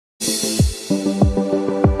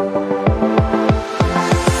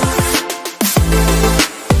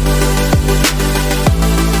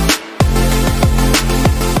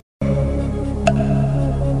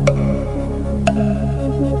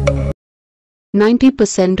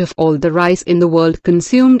90% of all the rice in the world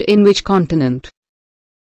consumed in which continent?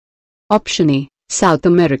 Option A, South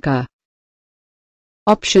America.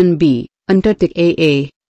 Option B, Antarctic.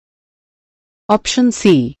 Option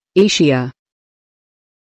C, Asia.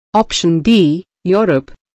 Option D,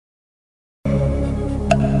 Europe.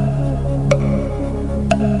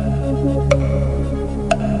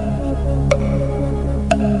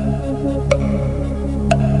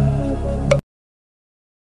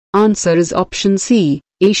 Answer is option C,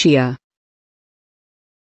 Asia.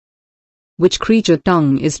 Which creature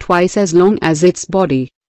tongue is twice as long as its body?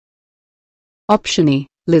 Option A,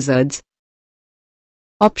 lizards.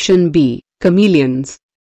 Option B, chameleons.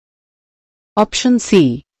 Option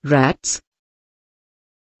C, rats.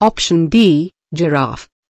 Option D, giraffe.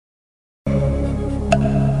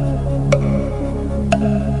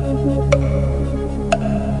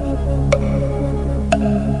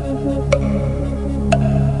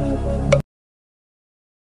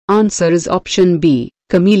 Answer is option B,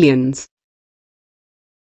 chameleons.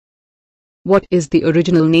 What is the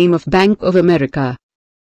original name of Bank of America?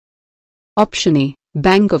 Option A,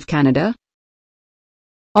 Bank of Canada.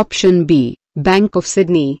 Option B, Bank of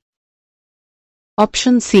Sydney.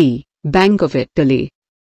 Option C, Bank of Italy.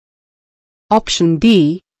 Option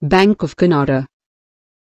D, Bank of Canada.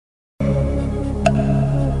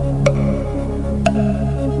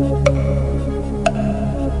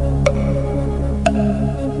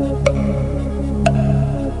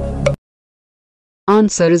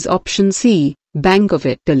 Answer is option C, Bank of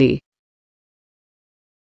Italy.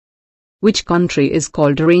 Which country is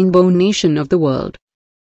called Rainbow Nation of the world?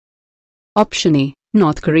 Option A,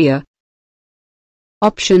 North Korea.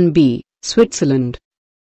 Option B, Switzerland.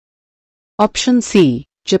 Option C,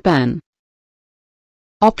 Japan.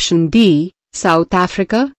 Option D, South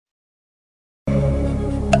Africa.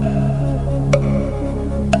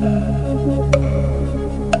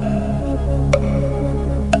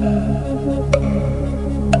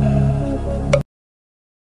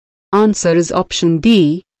 Answer is option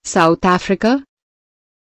D, South Africa.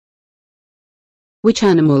 Which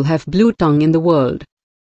animal have blue tongue in the world?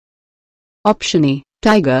 Option A,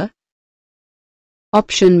 tiger.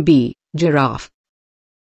 Option B, giraffe.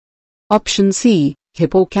 Option C,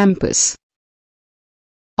 hippocampus.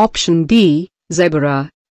 Option D, zebra.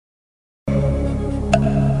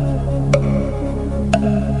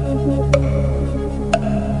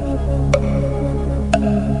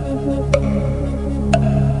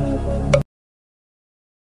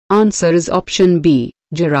 Answer is option B,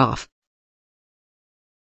 giraffe.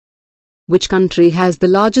 Which country has the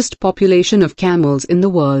largest population of camels in the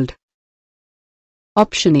world?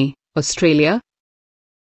 Option A, Australia.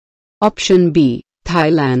 Option B,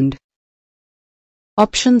 Thailand.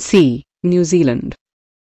 Option C, New Zealand.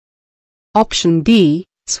 Option D,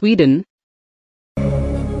 Sweden.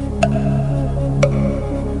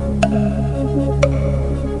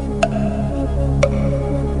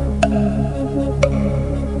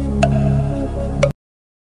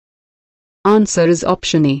 Answer is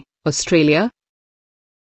option A, Australia.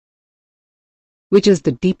 Which is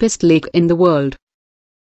the deepest lake in the world?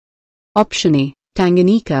 Option A,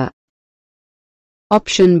 Tanganyika.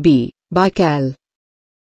 Option B, Baikal.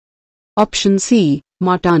 Option C,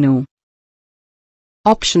 Martano.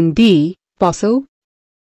 Option D, Poso.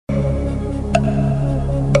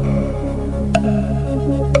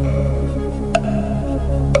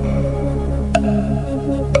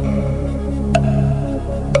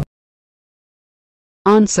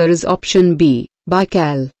 Answer is option B,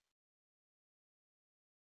 Baikal.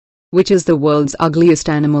 Which is the world's ugliest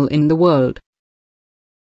animal in the world?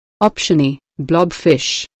 Option A,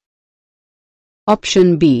 blobfish.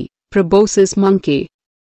 Option B, proboscis monkey.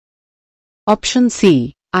 Option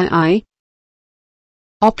C, ii.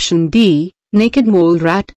 Option D, naked mole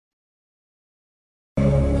rat.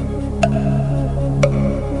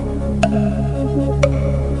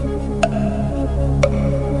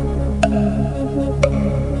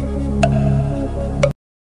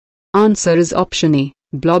 Answer is option A,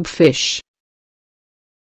 blobfish.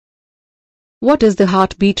 What is the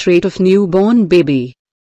heartbeat rate of newborn baby?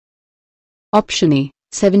 Option A,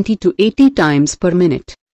 70 to 80 times per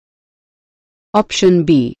minute. Option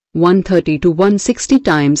B, 130 to 160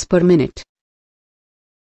 times per minute.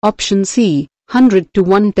 Option C, 100 to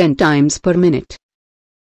 110 times per minute.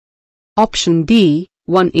 Option D,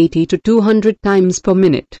 180 to 200 times per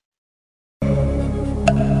minute.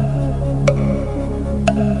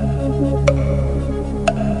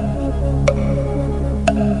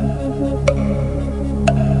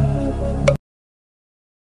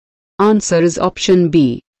 Answer is option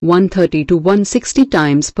B, 130 to 160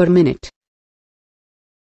 times per minute.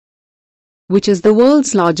 Which is the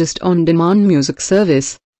world's largest on-demand music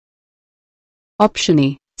service? Option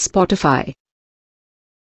A, Spotify.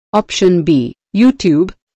 Option B,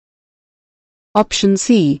 YouTube. Option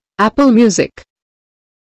C, Apple Music.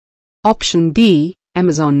 Option D,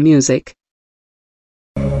 Amazon Music.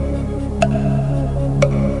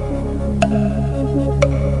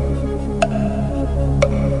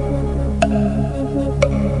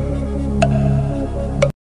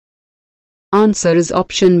 Answer is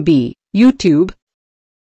option B, YouTube.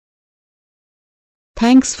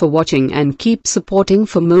 Thanks for watching and keep supporting.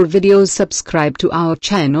 For more videos subscribe to our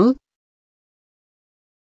channel.